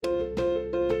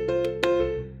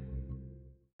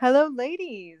Hello,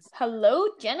 ladies. Hello,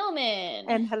 gentlemen.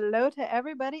 And hello to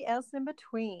everybody else in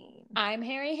between. I'm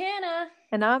Harry Hannah.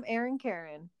 And I'm Erin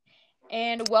Karen.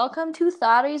 And welcome to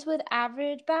Thotties with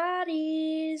Average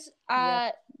Bodies.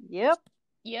 Yep.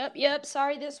 Yep.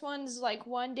 Sorry, this one's like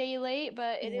one day late,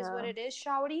 but it is what Yeah. it is,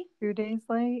 shouty. 2 days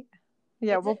late.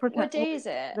 Yeah, we'll pretend. What day is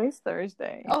it? Today's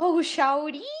Thursday. Oh,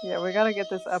 shouty. Yeah, we got to get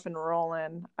this up and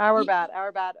rolling. Our bad.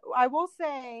 I will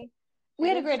say, We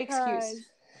had a great excuse.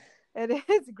 It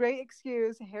is a great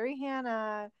excuse. Harry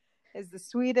Hannah is the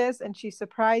sweetest, and she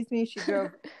surprised me. She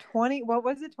drove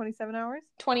 27 hours?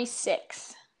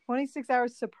 26. 26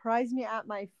 hours, surprised me at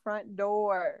my front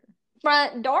door.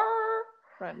 Front door.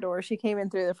 Front door. She came in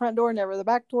through the front door, never the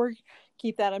back door.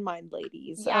 Keep that in mind,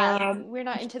 ladies. Yeah, we're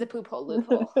not into the poop hole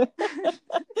loophole. Okay,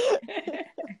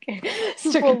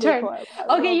 stick turn.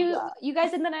 Okay, you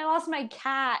guys, and then I lost my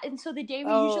cat, and so the day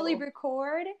we usually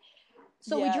record,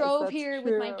 so we drove here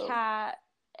with my cat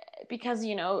because,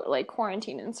 like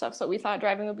quarantine and stuff, so we thought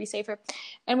driving would be safer.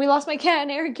 And we lost my cat,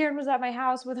 and Erin Karen was at my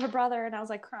house with her brother, and I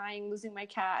was like crying, losing my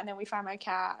cat. And then we found my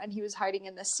cat, and he was hiding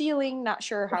in the ceiling, not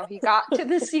sure how he got to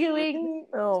the ceiling.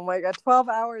 Oh my god, 12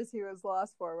 hours he was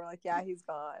lost for. We're like, yeah, he's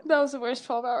gone. That was the worst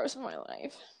 12 hours of my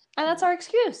life. And that's our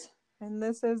excuse. And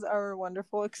this is our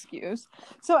wonderful excuse.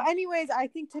 So anyways, I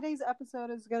think today's episode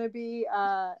is going to be,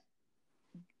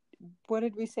 what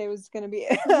did we say was going to be?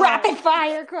 Rapid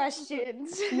fire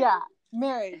questions. Yeah.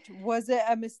 Marriage. Was it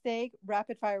a mistake?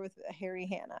 Rapid fire with Harry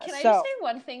Hannah. Can I just say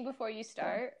one thing before you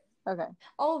start? Okay.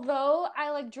 Although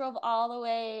I drove all the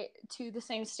way to the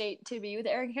same state to be with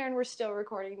Erin Karen, we're still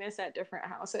recording this at different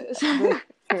houses. This is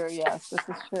true. Yes, this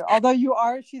is true. Although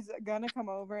she's gonna come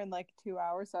over in like 2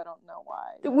 hours, so I don't know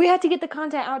why. We have to get the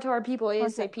content out to our people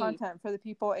ASAP. Content for the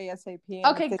people ASAP.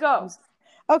 Okay, go.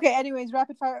 Okay. Anyways,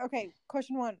 rapid fire. Okay,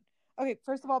 question 1. Okay,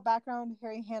 first of all, background.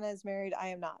 Harry Hannah is married. I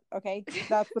am not. Okay,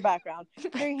 that's the background.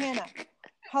 Harry Hannah,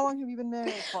 how long have you been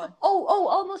married for? Oh,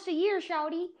 almost a year,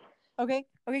 shouty. Okay,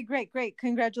 great.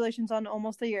 Congratulations on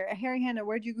almost a year. Harry Hannah,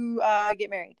 where'd you get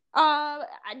married? I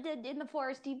did in the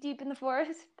forest, deep in the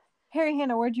forest. Harry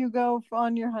Hannah, where'd you go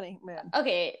on your honeymoon?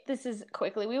 Okay, this is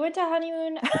quickly. We went to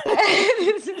honeymoon.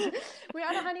 We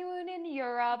had a honeymoon in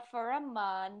Europe for a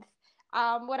month.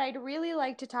 What I'd really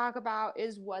like to talk about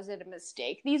is, was it a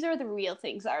mistake? These are the real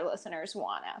things our listeners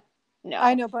wanna know.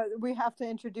 I know, but we have to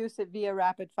introduce it via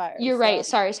rapid fire. You're right.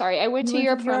 Sorry. I went to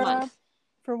Europe for a month.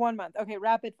 For 1 month. Okay,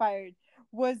 rapid fire.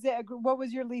 What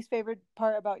was your least favorite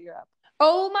part about Europe?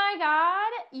 Oh my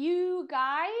god, you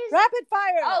guys. Rapid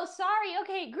fire. Oh, sorry.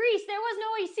 Okay, Greece. There was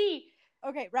no AC.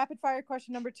 Okay, rapid fire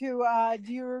question number 2.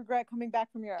 Do you regret coming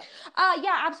back from Europe?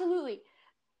 Yeah, absolutely.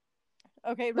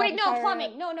 Okay. Wait, no,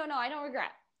 plumbing. No, I don't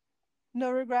regret.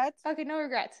 No regrets? Okay, no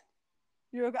regrets.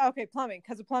 Okay, plumbing,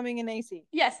 because of plumbing and AC.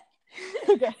 Yes.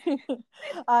 Okay.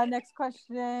 Next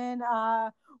question.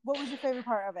 What was your favorite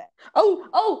part of it?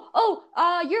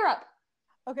 Europe.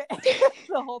 Okay.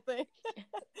 The whole thing.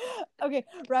 Okay,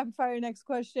 rapid fire. Next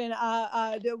question.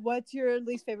 What's your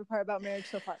least favorite part about marriage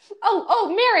so far?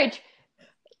 Marriage.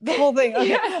 The whole thing. Okay.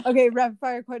 Yeah. Okay, rapid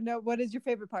fire question. No, what is your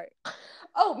favorite part?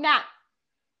 Oh, Matt.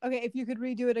 Okay, if you could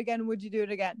redo it again, would you do it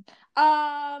again?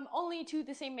 Only to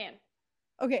the same man.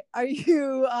 Okay, are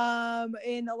you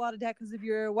in a lot of debt because of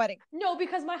your wedding? No,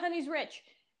 because my honey's rich.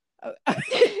 Oh. I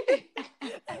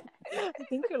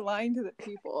think you're lying to the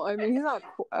people. I mean, he's not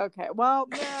cool. Okay, well.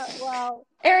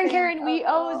 Erin Karen, we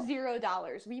owe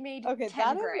 $0. We made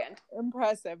 10 grand.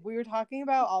 Impressive. We were talking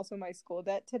about also my school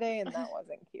debt today, and that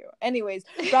wasn't cute. Anyways,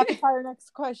 rapid fire.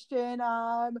 Next question.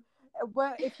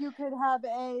 What if you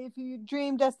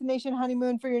dream destination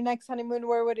honeymoon for your next honeymoon,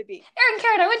 where would it be? Erin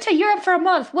Karen, I went to Europe for a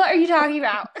month. What are you talking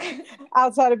about?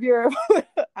 Outside of Europe. All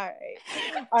right.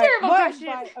 Terrible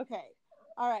question. Okay.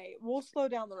 All right. We'll slow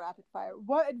down the rapid fire.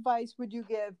 What advice would you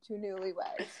give to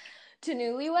newlyweds? To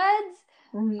newlyweds?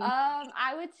 Mm-hmm.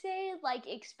 I would say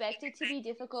expect it to be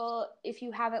difficult if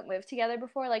you haven't lived together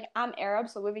before. I'm Arab,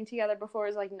 so living together before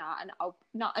is not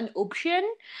an option.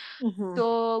 Mm-hmm.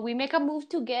 So we make a move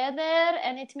together,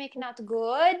 and it make not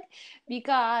good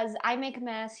because I make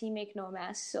mess, he make no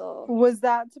mess. So was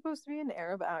that supposed to be an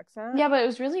Arab accent? Yeah, but it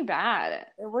was really bad.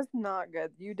 It was not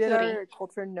good. You did our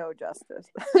culture no justice.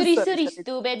 Sorry,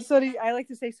 stupid. Sorry, I like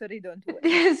to say sorry, don't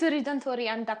worry. Sorry, don't worry.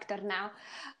 I'm doctor now.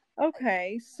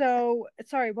 Okay, so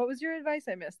sorry, what was your advice?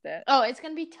 I missed it. Oh, it's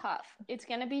gonna be tough. It's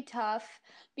gonna be tough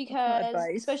because,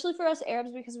 especially for us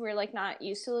Arabs, because we're not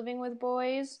used to living with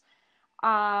boys.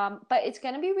 But it's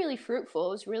gonna be really fruitful.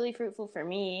 It was really fruitful for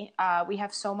me. We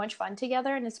have so much fun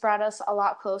together, and it's brought us a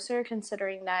lot closer.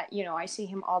 Considering that I see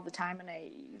him all the time, and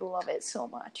I love it so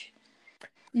much.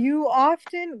 You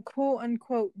often, quote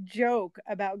unquote, joke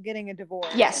about getting a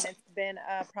divorce. Yes. And it's been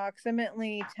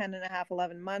approximately 10 and a half,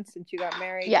 11 months since you got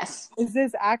married. Yes. Is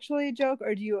this actually a joke,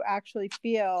 or do you actually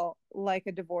feel like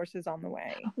a divorce is on the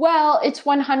way? Well, it's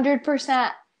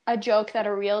 100% a joke that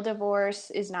a real divorce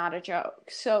is not a joke.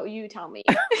 So you tell me.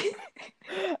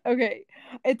 Okay.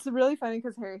 It's really funny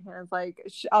because Harry Hannah's like,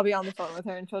 I'll be on the phone with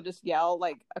her and she'll just yell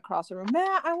like across the room,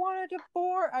 Matt, I want a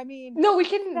divorce. I mean, no, we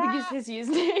can use his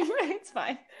username. It's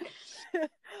fine.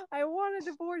 I want a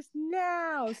divorce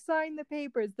now. Sign the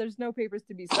papers. There's no papers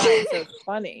to be signed, so it's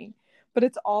funny, but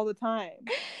it's all the time.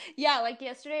 Yeah, like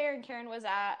yesterday, Erin Karen was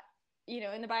at,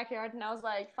 in the backyard, and I was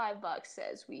like, $5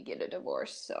 says we get a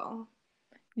divorce. So,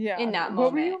 yeah, in that moment,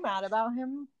 what were you mad about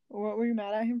him? What were you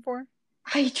mad at him for?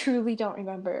 I truly don't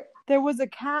remember. There was a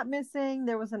cat missing.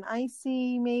 There was an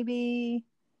icy, maybe.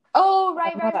 Oh,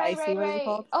 right.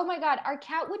 Oh my God, our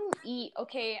cat wouldn't eat.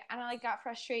 Okay, and I got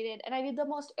frustrated, and I did the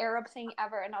most Arab thing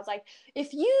ever, and I was like,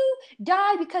 "If you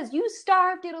die because you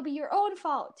starved, it'll be your own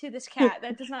fault." To this cat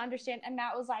that does not understand, and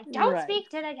Matt was like, "Don't speak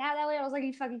to the cat that way." I was like,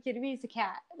 "You fucking kidding me? It's a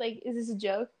cat. Like, is this a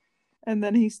joke?" And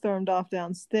then he stormed off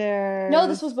downstairs. No,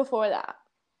 this was before that.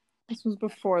 This was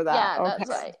before that. Yeah, okay. That's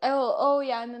right. Oh,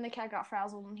 yeah, and then the cat got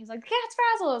frazzled, and he's like, "The cat's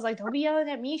frazzled." I was like, "Don't be yelling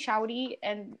at me, shouty,"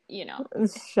 and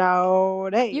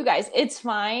shouty. You guys, it's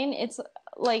fine. It's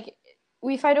like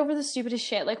we fight over the stupidest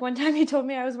shit. Like one time he told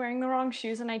me I was wearing the wrong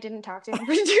shoes, and I didn't talk to him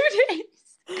for 2 days.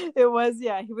 It was,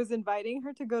 he was inviting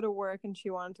her to go to work, and she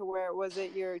wanted to wear, was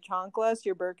it your chanclas,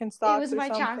 your Birkenstocks? It was my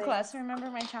chanclas. Remember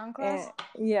my chanclas?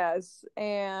 Yes,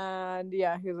 and he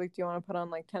was like, "Do you want to put on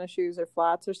like tennis shoes or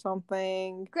flats or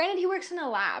something?" Granted, he works in a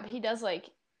lab. He does like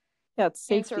it's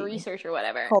safety research or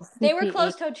whatever. They were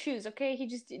closed-toed shoes. Okay, he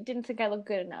just didn't think I looked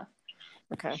good enough.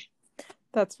 Okay,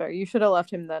 that's fair. You should have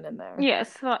left him then and there.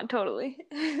 Yes, totally.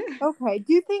 Okay,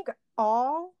 do you think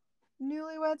all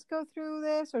newlyweds go through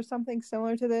this or something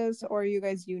similar to this, or are you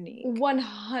guys unique?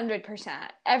 100%.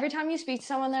 Every time you speak to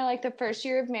someone, they're like, the first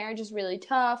year of marriage is really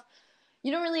tough.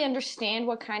 You don't really understand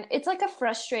it's like a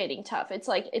frustrating tough. It's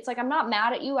like I'm not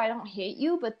mad at you, I don't hate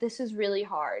you, but this is really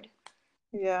hard.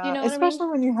 Yeah, you know especially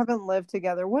when you haven't lived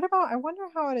together. I wonder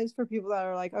how it is for people that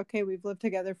are like, okay, we've lived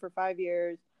together for 5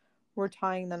 years, we're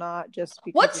tying the knot just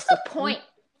because. What's the point?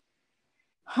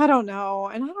 I don't know,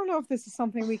 and I don't know if this is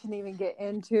something we can even get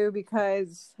into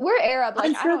because we're Arab. Like,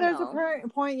 I'm sure there's a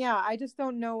point. Yeah, I just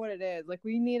don't know what it is. Like,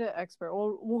 we need an expert.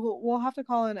 We'll have to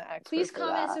call in an expert. Please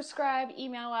comment, subscribe,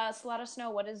 email us. Let us know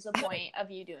what is the point of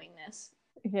you doing this.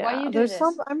 Yeah, why you do this?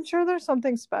 I'm sure there's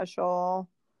something special.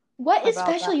 What is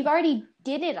special? You've already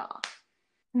did it all.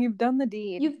 You've done the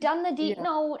deed. Yeah.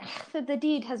 No, the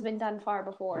deed has been done far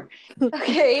before.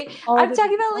 Okay, I'm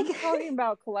talking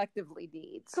about collectively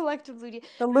deeds. Collectively deeds.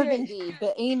 The living deed,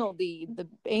 the anal deed, the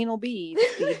anal beads,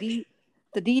 the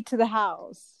deed to the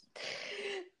house.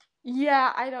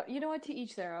 Yeah, I don't. You know what? To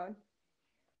each their own.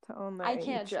 To own their I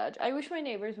can't judge. I wish my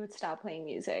neighbors would stop playing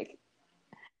music.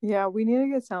 Yeah, we need to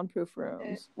get soundproof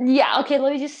rooms. Yeah. Okay.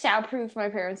 Let me just soundproof my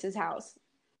parents' house.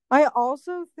 I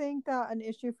also think that an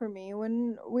issue for me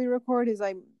when we record is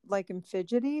I'm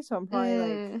fidgety, so I'm probably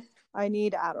like, I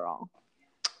need Adderall.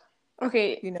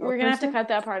 Okay, we're gonna have to cut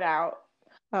that part out.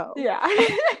 Oh. Yeah.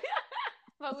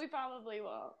 But we probably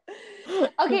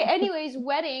won't. Okay, anyways,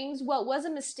 weddings, what was a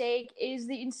mistake is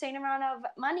the insane amount of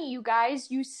money you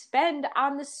guys you spend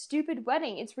on this stupid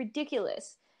wedding. It's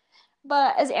ridiculous.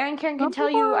 But as Erin Karen can tell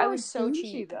you, I was so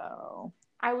cheap. Though.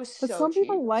 I was so cheap. But some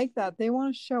people like that. They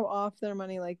want to show off their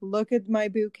money. Like, look at my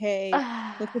bouquet.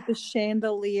 Look at the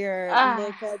chandelier.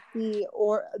 Look at the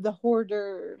hors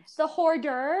d'oeuvres. The hors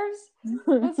d'oeuvres?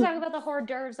 Let's talk about the hors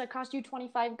d'oeuvres that cost you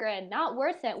 $25,000. Not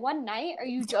worth it. One night? Are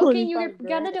you joking? You're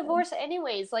gonna divorce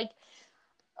anyways. Like,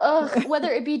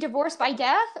 whether it be divorce by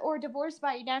death or divorce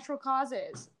by natural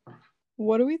causes.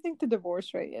 What do we think the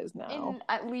divorce rate is now? In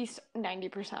at least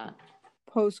 90%.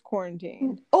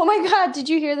 Post-quarantine. Oh my God, did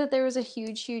you hear that there was a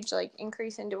huge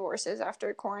increase in divorces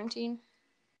after quarantine?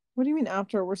 What do you mean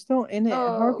after? We're still in it.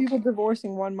 How are people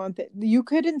divorcing 1 month? You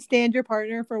couldn't stand your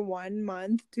partner for 1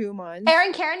 month, 2 months.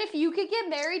 Erin Karen, if you could get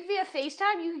married via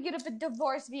FaceTime, you could get a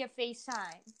divorce via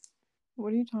FaceTime.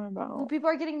 What are you talking about? Well, people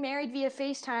are getting married via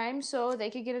FaceTime, so they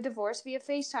could get a divorce via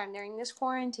FaceTime during this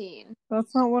quarantine.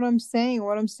 That's not what I'm saying.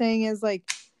 What I'm saying is,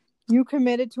 you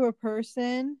committed to a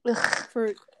person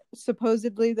for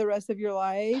supposedly the rest of your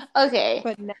life. Okay.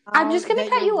 But now I'm just gonna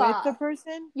cut you off. The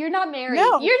person? You're not married.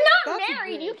 No, you're not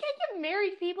married. You can't give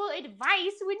married people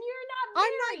advice when you're not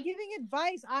married. I'm not giving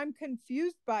advice. I'm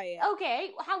confused by it.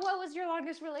 Okay. What was your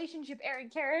longest relationship, Erin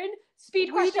Karen?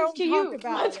 Speed questions to you.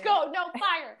 Let's go. No,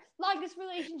 fire. Longest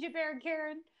relationship, Erin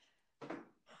Karen.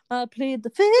 I plead the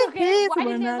fifth. Okay, why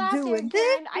didn't it last, Karen?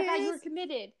 I thought you were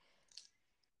committed.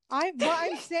 What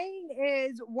I'm saying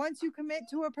is, once you commit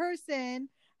to a person,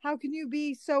 how can you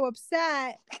be so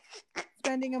upset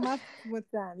spending a month with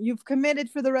them? You've committed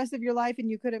for the rest of your life and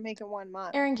you couldn't make it 1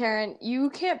 month. Karen, you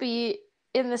can't be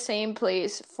in the same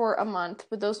place for a month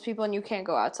with those people and you can't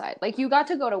go outside. Like, you got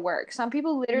to go to work. Some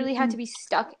people literally had to be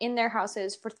stuck in their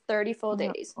houses for 30 full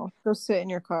days. No, go sit in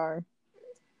your car.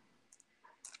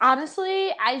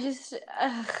 Honestly,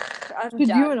 Did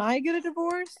you and I get a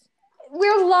divorce?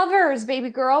 We're lovers, baby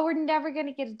girl. We're never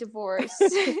gonna get a divorce.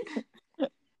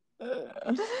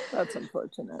 That's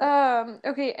unfortunate.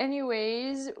 Okay,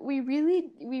 anyways, we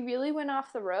really went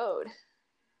off the road.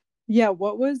 Yeah,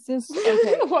 what was this?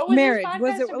 Okay. What was marriage?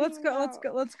 Was it? Let's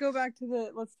go back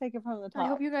to let's take it from the top. I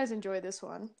hope you guys enjoy this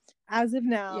one. As of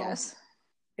now, yes.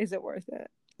 Is it worth it?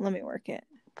 Let me work it.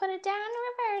 Put it down,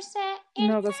 reverse it.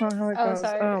 No, that's not how it goes.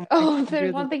 Sorry.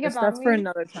 There's one thing about that's me. For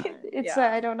another time. It's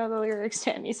I don't know the lyrics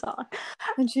to any song.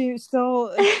 And she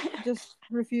still just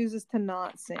refuses to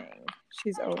not sing.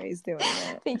 She's always doing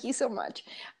it. Thank you so much.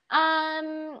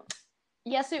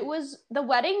 Yes, it was the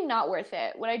wedding, not worth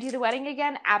it. Would I do the wedding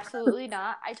again? Absolutely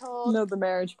not. I told No, the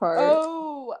marriage part.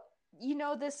 Oh,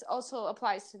 this also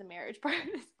applies to the marriage part.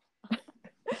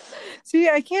 See,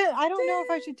 I don't know if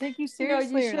I should take you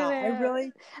seriously or not. I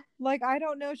really, I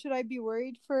don't know. Should I be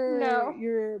worried for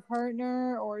your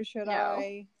partner or should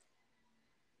I?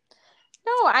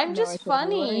 No, I'm just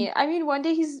funny. I mean, one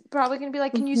day he's probably going to be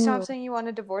like, can you stop saying you want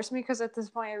to divorce me? Because at this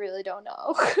point, I really don't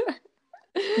know.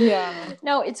 Yeah.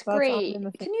 No, it's great.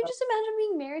 Can you just imagine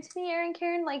being married to me,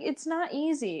 Karen? Like, it's not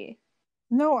easy.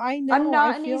 No, I know. I'm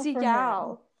not an easy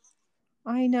gal.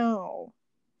 I know.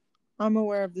 I'm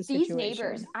aware of the situation. These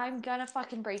neighbors, I'm gonna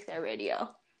fucking break their radio.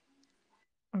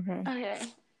 Okay.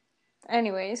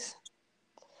 Anyways.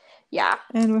 Yeah.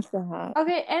 And with that.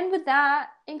 Okay, and with that,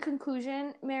 in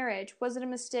conclusion, marriage, was it a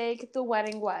mistake? The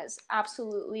wedding was.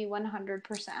 Absolutely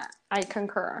 100%. I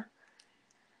concur.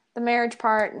 The marriage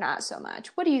part, not so much.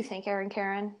 What do you think,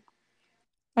 Karen?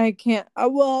 I can't.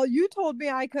 Well, you told me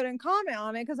I couldn't comment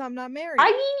on it because I'm not married. I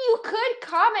mean, you could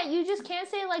comment. You just can't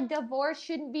say, divorce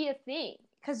shouldn't be a thing.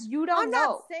 Because you don't know. I'm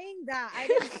not saying that. I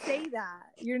didn't say that.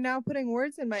 You're now putting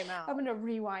words in my mouth. I'm going to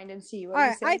rewind and see what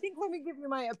you say. I think, let me give you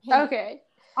my opinion. Okay.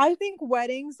 I think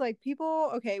weddings,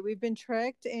 we've been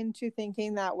tricked into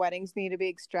thinking that weddings need to be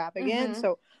extravagant.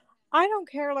 So I don't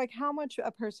care, how much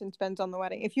a person spends on the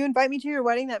wedding. If you invite me to your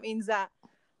wedding, that means that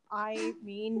I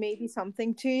mean maybe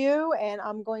something to you, and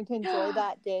I'm going to enjoy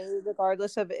that day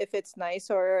regardless of if it's nice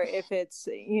or if it's,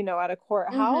 at a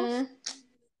courthouse.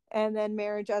 And then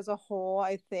marriage as a whole,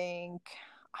 I think,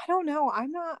 I don't know.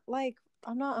 I'm not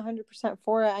 100%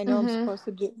 for it. I know I'm supposed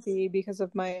to be because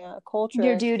of my culture.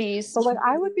 Your duties. But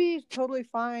I would be totally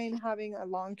fine having a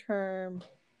long-term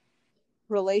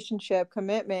relationship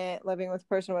commitment, living with a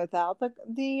person without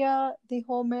the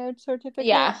whole marriage certificate.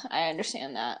 Yeah, I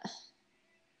understand that.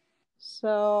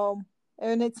 So,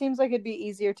 and it seems like it'd be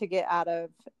easier to get out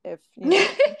of if,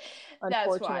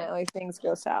 unfortunately, things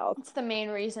go south. It's the main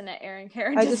reason that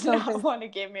Karen does not want to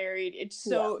get married. It's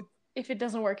so, if it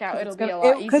doesn't work out, it'll be a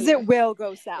lot easier. Because it will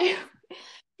go south. Yes.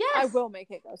 I will make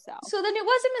it go south. So then it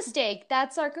was a mistake.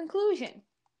 That's our conclusion.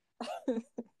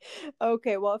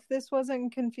 Okay, well, if this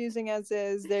wasn't confusing as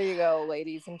is, there you go,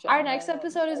 ladies and gentlemen. Our next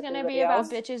episode is going to be about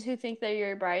bitches who think they're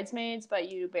your bridesmaids, but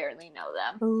you barely know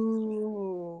them.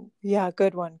 Ooh, yeah,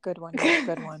 good one. All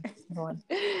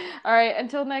right,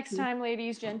 until next time,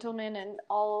 ladies, gentlemen, and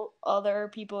all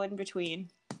other people in between.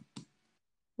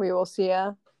 We will see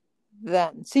ya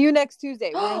then. See you next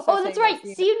Tuesday. Oh, that's right.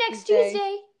 See you next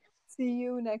Tuesday. See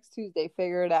you next Tuesday.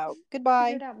 Figure it out.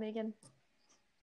 Goodbye. Figure it out, Megan.